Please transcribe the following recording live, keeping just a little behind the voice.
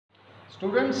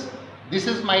Students, this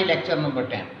is my lecture number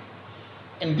 10.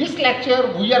 In this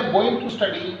lecture, we are going to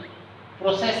study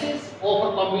processes of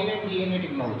recombinant DNA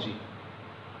technology.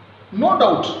 No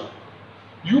doubt,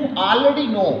 you already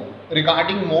know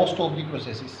regarding most of the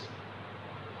processes.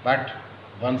 But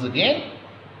once again,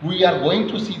 we are going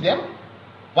to see them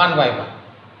one by one.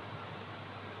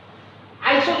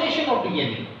 Isolation of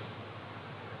DNA.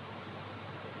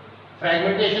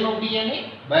 Fragmentation of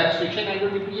DNA by restriction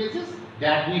endonucleases,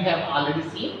 that we have already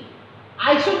seen.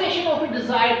 Isolation of a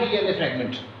desired DNA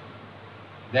fragment,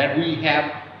 that we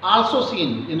have also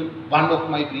seen in one of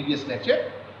my previous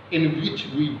lecture, in which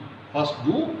we first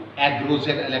do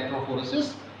agrogel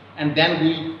electrophoresis and then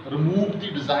we remove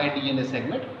the desired DNA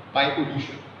segment by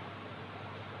elution.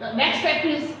 The next step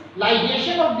is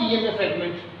ligation of DNA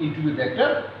fragment into a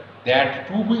vector, that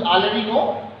too we already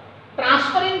know.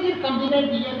 Transferring the recombinant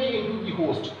DNA into the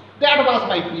host, that was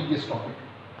my previous topic.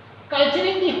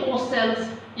 Culturing the host cells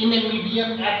in a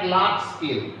medium at large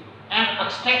scale and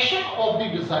extraction of the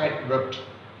desired product.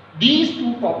 These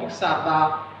two topics are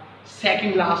the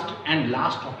second last and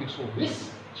last topics of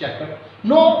this chapter.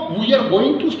 Now we are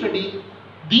going to study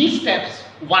these steps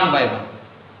one by one.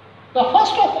 The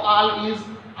first of all is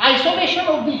isolation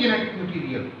of the genetic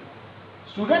material.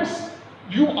 Students,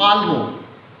 you all know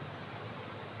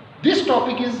this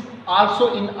topic is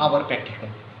also in our practical.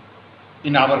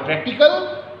 In our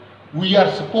practical, we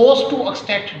are supposed to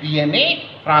extract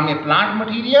DNA from a plant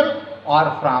material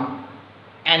or from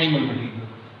animal material.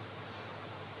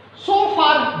 So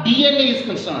far DNA is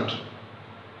concerned,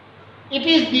 it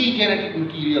is the genetic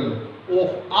material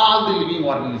of all the living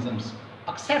organisms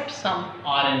except some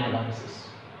RNA viruses.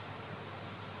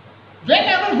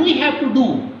 Whenever we have to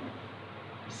do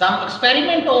some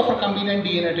experiment of recombinant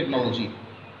DNA technology,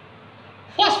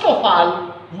 first of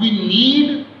all, we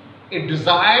need a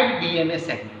desired DNA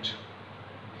segment,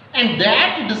 and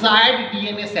that desired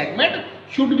DNA segment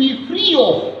should be free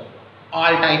of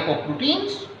all type of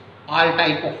proteins, all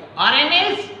type of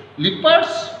RNAs,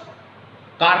 lipids,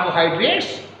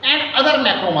 carbohydrates and other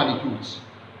macromolecules.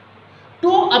 To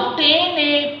obtain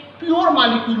a pure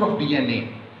molecule of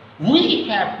DNA, we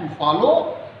have to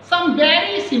follow some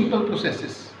very simple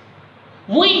processes.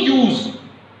 We use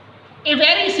a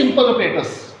very simple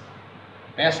apparatus,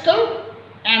 pestle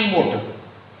and mortar.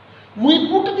 We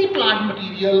put the plant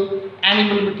material,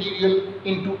 animal material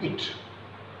into it.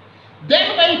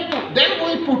 Then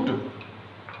we put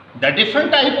the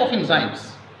different type of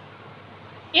enzymes.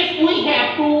 If we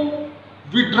have to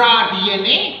withdraw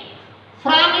DNA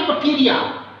from a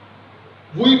bacteria,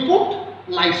 we put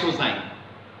lysozyme.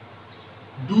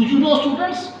 Do you know,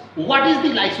 students, what is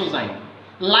the lysozyme?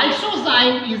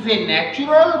 Lysozyme is a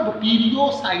natural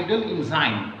bactericidal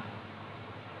enzyme.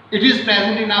 It is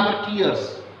present in our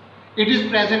tears, it is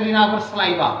present in our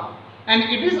saliva, and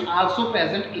it is also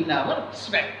present in our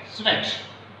sweat.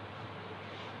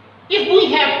 If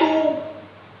we have to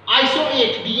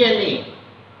isolate DNA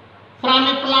from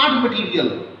a plant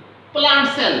material, plant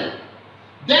cell,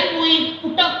 then we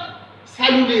put up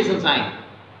cellulase enzyme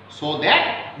so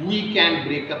that we can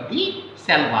break up the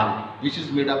cell wall, which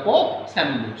is made up of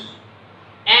cellulose.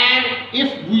 And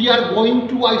if we are going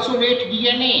to isolate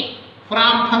DNA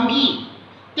from fungi,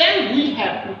 then we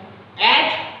have to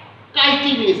add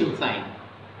chitinase enzyme.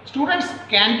 Students,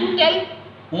 can you tell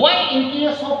why in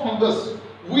case of fungus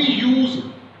we use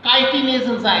chitinase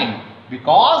enzyme?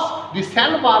 Because the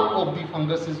cell wall of the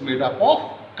fungus is made up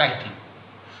of chitin.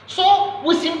 So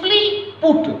we simply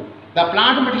put the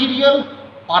plant material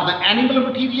or the animal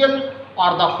material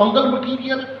or the fungal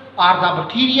material or the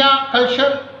bacteria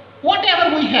culture,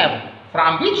 whatever we have,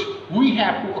 from which we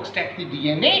have to extract the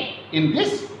DNA in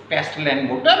this pestle and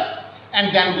mortar,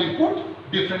 and then we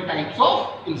put different types of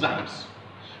enzymes.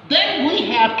 Then we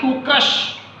have to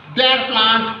crush their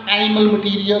plant, animal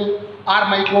material or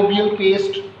microbial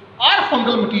paste or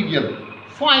fungal material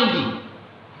finely.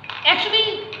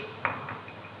 Actually,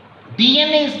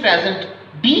 DNA is present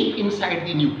deep inside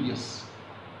the nucleus.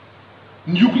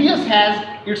 Nucleus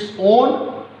has its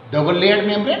own double layered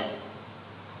membrane.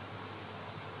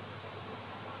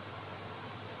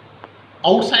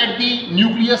 Outside the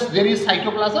nucleus there is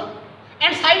cytoplasm,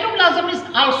 and cytoplasm is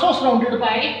also surrounded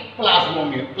by plasma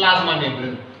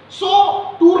membrane.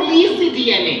 So to release the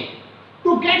DNA,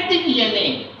 to get the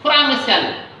DNA from a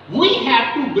cell, we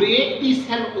have to break the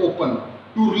cell open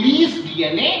to release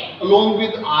DNA along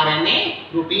with RNA,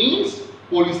 proteins,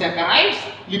 polysaccharides,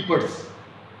 lipids.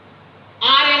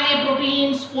 RNA,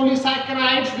 proteins,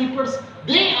 polysaccharides, lipids,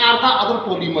 they are the other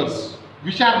polymers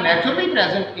which are naturally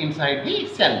present inside the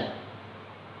cell.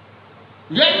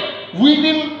 When we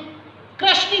will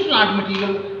crush the plant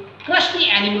material, crush the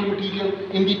animal material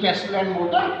in the pestle and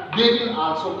mortar, they will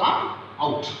also come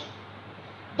out.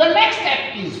 The next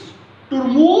step is to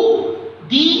remove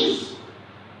these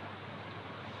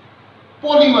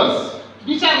polymers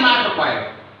which are not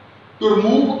required. To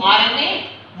remove RNA,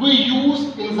 we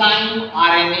use enzyme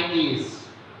RNase.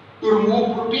 To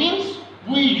remove proteins,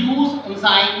 we use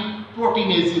enzyme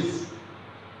proteinases.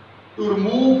 To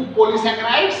remove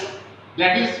polysaccharides,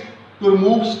 that is to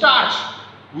remove starch,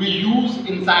 we use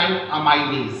enzyme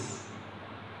amylase.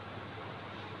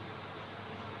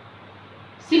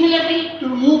 Similarly, to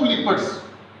remove lipids,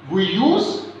 we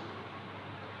use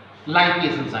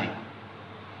lipase enzyme.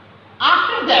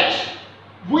 After that,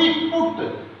 we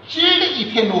put chilled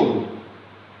ethanol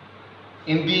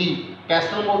in the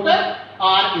pestle mortar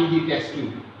or in the test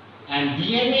tube, and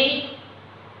DNA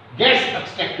gets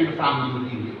extracted from the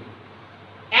material.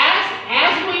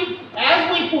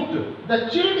 As we put the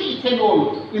chilled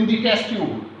ethanol in the test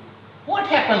tube, what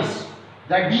happens?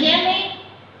 The DNA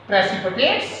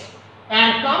precipitates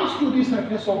and comes to the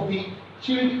surface of the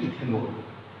chilled ethanol.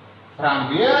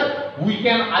 From where we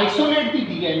can isolate the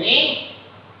DNA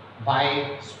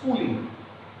by spooling.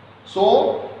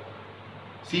 So,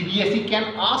 CBSE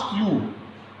can ask you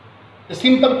a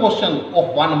simple question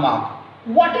of 1 mark.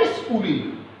 What is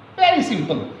spooling? Very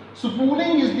simple.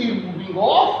 Spooling is the removing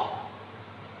of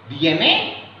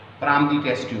DNA from the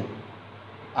test tube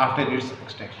after its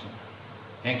extraction.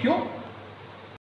 Thank you.